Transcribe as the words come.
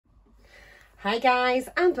Hi guys,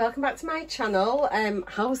 and welcome back to my channel.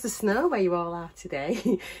 How's the snow where you all are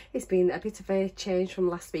today? It's been a bit of a change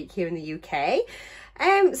from last week here in the UK.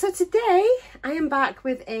 So today I am back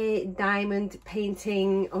with a diamond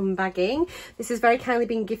painting unbagging. This has very kindly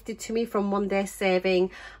been gifted to me from One Day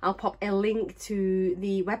Saving. I'll pop a link to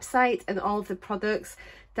the website and all of the products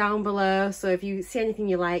down below, so if you see anything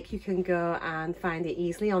you like, you can go and find it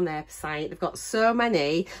easily on their site. They've got so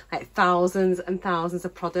many, like thousands and thousands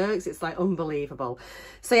of products. It's like unbelievable.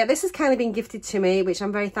 So yeah, this has kind of been gifted to me, which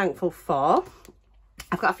I'm very thankful for.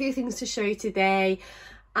 I've got a few things to show you today.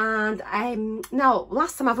 And now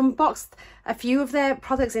last time I've unboxed a few of their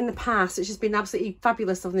products in the past, which has been absolutely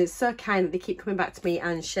fabulous of them. It's so kind that they keep coming back to me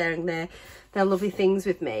and sharing their lovely things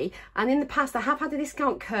with me. And in the past I have had a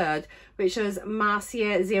discount code which was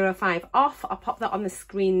Marcia05 off. I'll pop that on the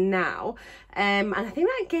screen now, and I think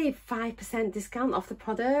that gave 5% discount off the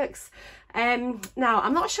products. Now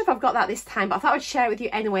I'm not sure if I've got that this time, but I thought I'd share it with you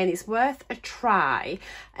anyway, and it's worth a try.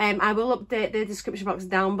 I will update the description box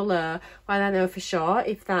down below when I know for sure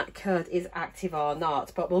if that code is active or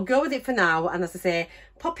not, but we'll go with it for now. And as I say,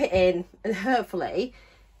 pop it in and hopefully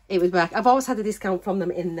it would work. I've always had a discount from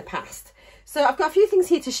them in the past. So I've got a few things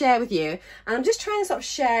here to share with you, and I'm just trying to sort of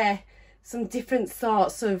share some different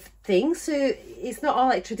sorts of things. So it's not all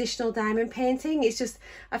like traditional diamond painting, it's just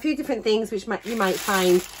a few different things which you might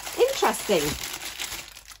find interesting.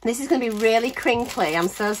 This is going to be really crinkly, I'm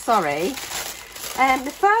so sorry.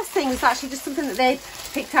 The first thing is actually just something that they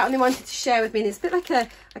picked out and they wanted to share with me, and it's a bit like a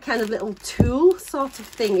kind of little tool sort of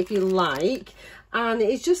thing, if you like. And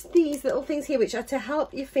it's just these little things here which are to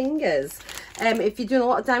help your fingers. If you're doing a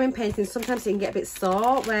lot of diamond painting, sometimes it can get a bit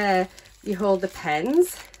sore where you hold the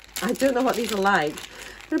pens. I don't know what these are like.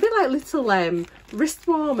 They're a bit like little wrist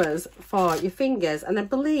warmers for your fingers, and I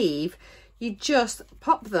believe you just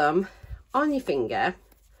pop them on your finger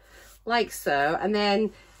like so, and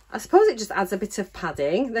then I suppose it just adds a bit of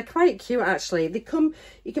padding. They're quite cute actually. They come,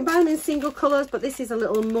 you can buy them in single colours, but this is a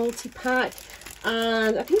little multi-pack,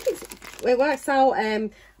 and I think it works out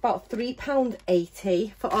about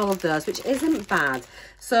 £3.80 for all of those, which isn't bad.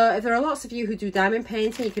 So if there are lots of you who do diamond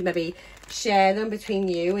painting, you can maybe share them between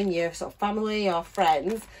you and your sort of family or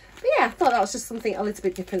friends. But yeah, I thought that was just something a little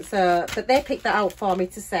bit different. So, but they picked that out for me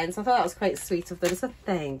to send, so I thought that was quite sweet of them, so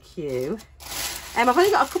thank you. I've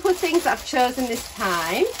only got a couple of things that I've chosen this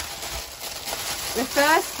time. The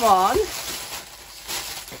first one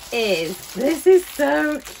is, this is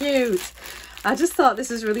so cute. I just thought this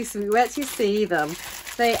was really sweet. Where do you see them?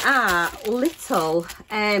 They are little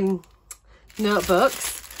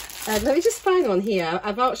notebooks. Let me just find one here.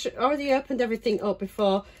 I've already opened everything up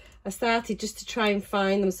before I started, just to try and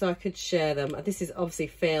find them so I could share them. This is obviously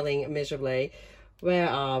failing miserably. Where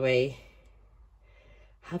are we?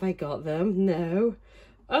 Have I got them? No.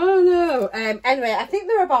 Oh no. Anyway, I think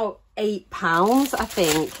they're about £8, I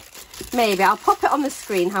think. Maybe. I'll pop it on the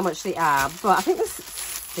screen how much they are, but I think there's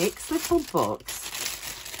 6 little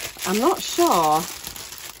books. I'm not sure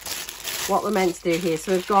what we're meant to do here.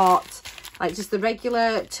 So we've got like just the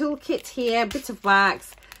regular toolkit here, a bit of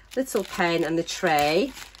wax, little pen and the tray.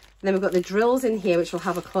 And then we've got the drills in here, which we'll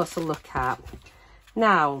have a closer look at.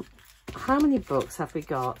 Now, how many books have we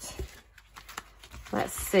got?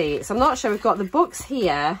 Let's see. So I'm not sure. We've got the books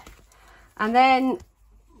here, and then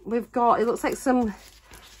we've got, it looks like some,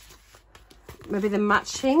 maybe the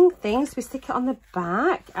matching things. We stick it on the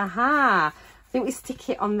back. Aha. I think we stick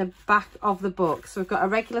it on the back of the book. So we've got a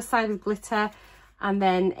regular side with glitter, and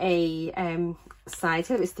then a side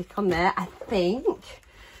here that we stick on there, I think.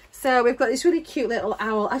 So we've got this really cute little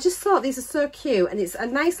owl. I just thought these are so cute, and it's a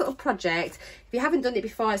nice little project. If you haven't done it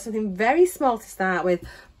before, it's something very small to start with,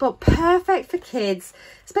 but perfect for kids,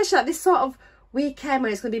 especially at this sort of weekend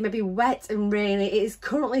when it's going to be maybe wet and rainy. It is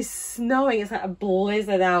currently snowing. It's like a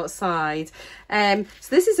blizzard outside. So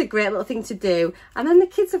this is a great little thing to do. And then the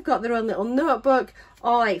kids have got their own little notebook,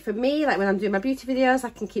 or like for me, like when I'm doing my beauty videos,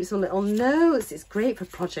 I can keep some little notes. It's great for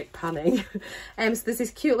project planning. So there's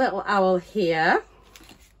this cute little owl here.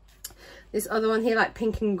 This other one here, like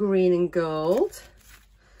pink and green and gold.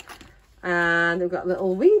 And we've got a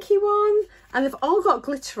little winky one. And they've all got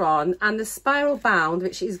glitter on, and the spiral bound,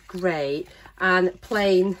 which is great, and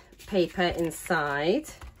plain paper inside.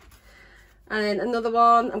 And then another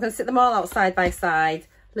one, I'm going to sit them all out side by side.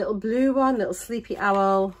 Little blue one, little sleepy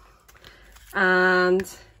owl. And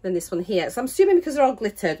then this one here. So I'm assuming because they're all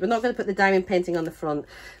glittered, we're not going to put the diamond painting on the front.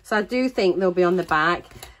 So I do think they'll be on the back.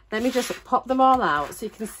 Let me just pop them all out so you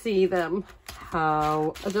can see them.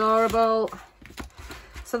 How adorable.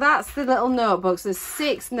 So that's the little notebooks. There's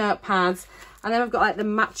 6 notepads, and then I've got like the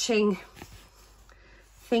matching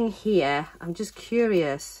thing here. I'm just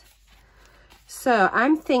curious So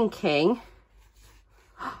I'm thinking,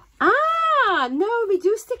 no, we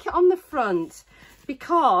do stick it on the front,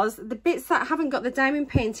 because the bits that haven't got the diamond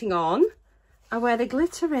painting on are where the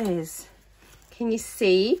glitter is. Can you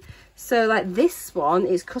see? So like this one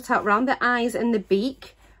is cut out around the eyes and the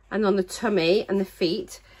beak and on the tummy and the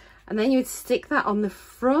feet, and then you would stick that on the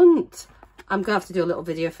front. I'm gonna have to do a little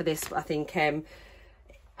video for this, but I think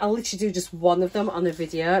I'll literally do just one of them on a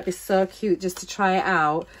video. It'd be so cute just to try it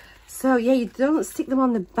out. So yeah, you don't stick them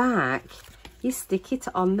on the back, you stick it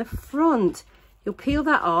on the front. You'll peel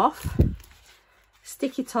that off,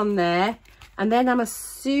 stick it on there, and then I'm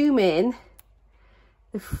assuming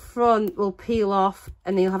the front will peel off,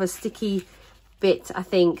 and then you'll have a sticky bit, I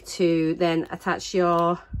think, to then attach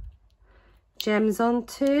your gems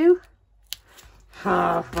onto.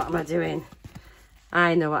 Oh, what am I doing?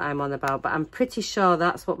 I know what I'm on about, but I'm pretty sure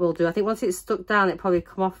that's what we'll do. I think once it's stuck down, it'll probably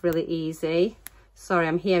come off really easy. Sorry,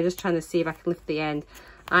 I'm here just trying to see if I can lift the end.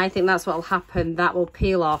 I think that's what will happen. That will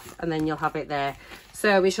peel off, and then you'll have it there.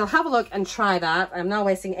 So we shall have a look and try that. I'm now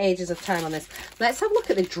wasting ages of time on this. Let's have a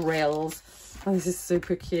look at the drills. Oh, this is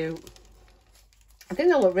super cute. I think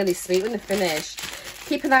they'll look really sweet when they're finished.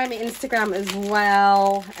 Keep an eye on my Instagram as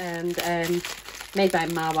well, and made by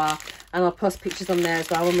Mawa, and I'll post pictures on there as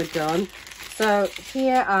well when we're done. So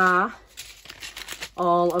here are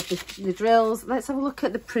all of the drills. Let's have a look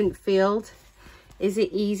at the print field. Is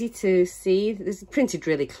it easy to see? This is printed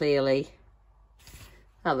really clearly.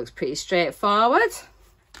 That looks pretty straightforward.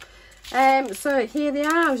 So here they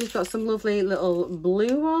are. I've just got some lovely little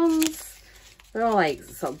blue ones. They're all like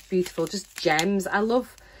sort of beautiful, just gems. I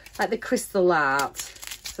love like the crystal art.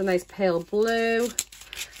 It's a nice pale blue.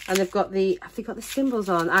 And they've got the, have they got the symbols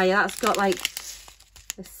on? Ah yeah, that's got like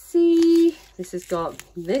a C. This has got,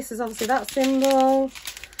 this is obviously that symbol.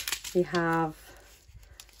 We have,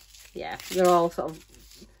 yeah, they're all sort of,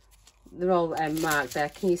 they're all marked there.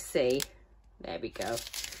 Can you see? There we go.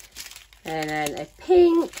 And then a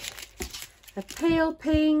pink, a pale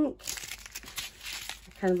pink,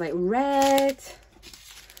 kind of like red,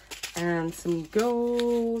 and some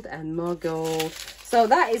gold and more gold. So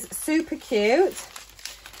that is super cute.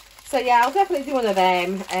 So yeah, I'll definitely do one of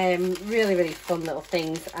them. Really, really fun little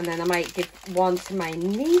things. And then I might give one to my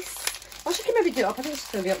niece. Or she can maybe do it up. I think she's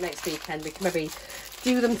going to be up next weekend. We can maybe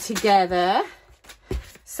do them together.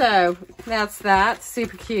 So that's that.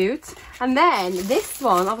 Super cute. And then this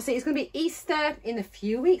one, obviously, it's going to be Easter in a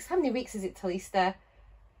few weeks. How many weeks is it till Easter?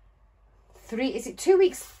 3. Is it 2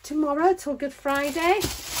 weeks tomorrow till Good Friday?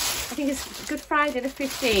 I think it's Good Friday the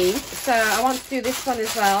 15th. So I want to do this one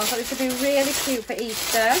as well. I thought this would be really cute for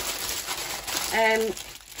Easter. And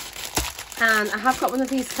I have got one of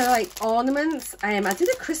these kind of like ornaments. I did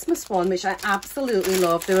a Christmas one, which I absolutely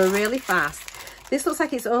love. They were really fast. This looks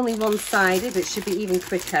like it's only one-sided, but it should be even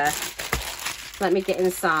quicker. Let me get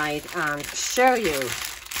inside and show you.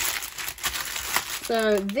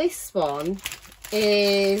 So this one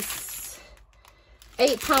is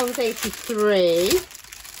 £8.83.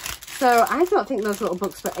 So I don't think those little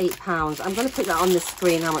books were £8. I'm going to put that on the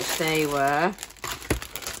screen how much they were.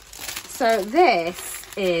 So this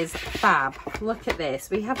is fab. Look at this.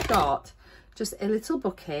 We have got just a little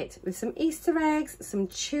bucket with some Easter eggs, some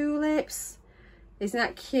tulips. Isn't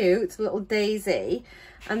that cute? A little daisy.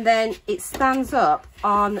 And then it stands up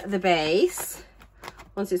on the base.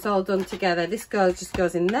 Once it's all done together, this just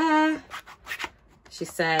goes in there. She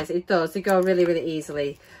says it does. They go really, really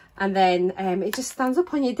easily. And then it just stands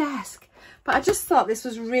up on your desk. But I just thought this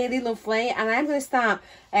was really lovely. And I'm going to start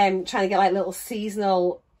trying to get like little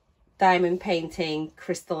seasonal diamond painting,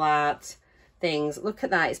 crystal art things. Look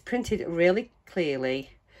at that. It's printed really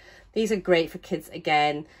clearly. These are great for kids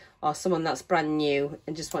again, or someone that's brand new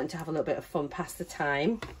and just wanting to have a little bit of fun past the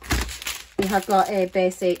time. We have got a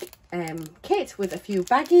basic kit with a few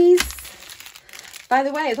baggies. By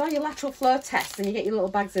the way, with all your lateral flow tests and you get your little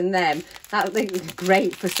bags in them, that would be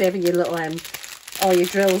great for saving your little all your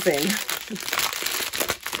drills in.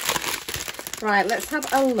 Right, let's have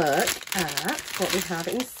a look at what we have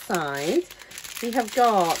inside. We have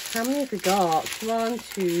got, how many have we got? 1,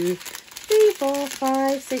 2, 3, 4,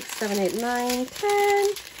 5, 6, 7, 8, 9,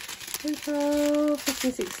 10, 12,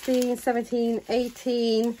 15, 16, 17,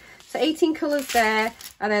 18. So 18 colours there,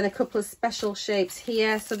 and then a couple of special shapes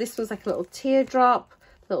here. So this one's like a little teardrop,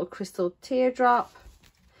 little crystal teardrop.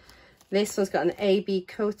 This one's got an AB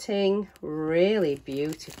coating, really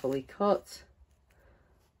beautifully cut.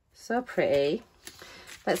 So pretty.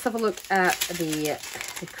 Let's have a look at the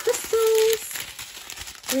crystals.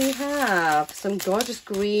 We have some gorgeous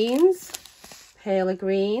greens, paler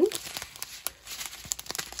green.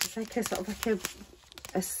 It's like a sort of like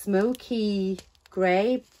a smoky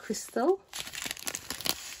grey crystal.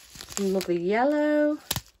 some lovely yellow,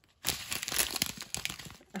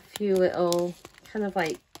 a few little kind of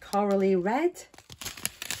like corally red,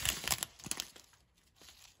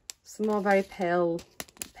 some more very pale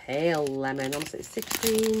lemon, almost like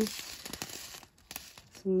citrine,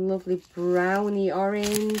 some lovely browny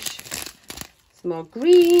orange, some more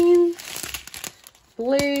green,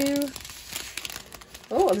 blue.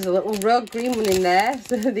 Oh, there's a little rogue green one in there.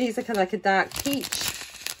 So these are kind of like a dark peach,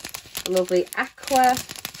 a lovely aqua,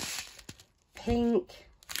 pink,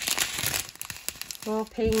 more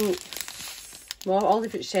pink, more all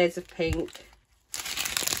different shades of pink.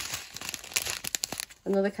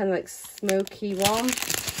 Another kind of like smoky one.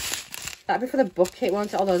 That'd be for the bucket,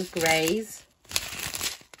 won't it? All those greys.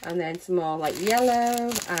 And then some more like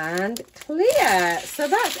yellow and clear. So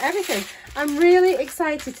that's everything. I'm really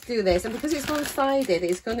excited to do this, and because it's one-sided,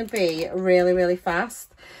 it's going to be really, really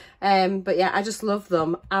fast. But yeah, I just love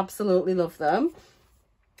them. Absolutely love them.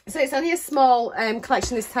 So it's only a small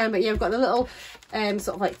collection this time, but yeah, I've got the little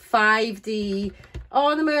sort of like 5D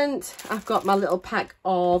ornament. I've got my little pack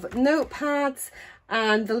of notepads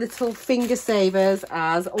and the little finger savers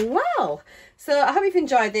as well. So I hope you've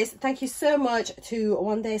enjoyed this. Thank you so much to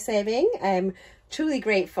One Day Saving. I'm truly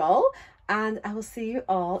grateful, and I will see you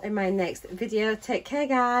all in my next video. Take care,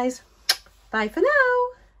 guys. Bye for now.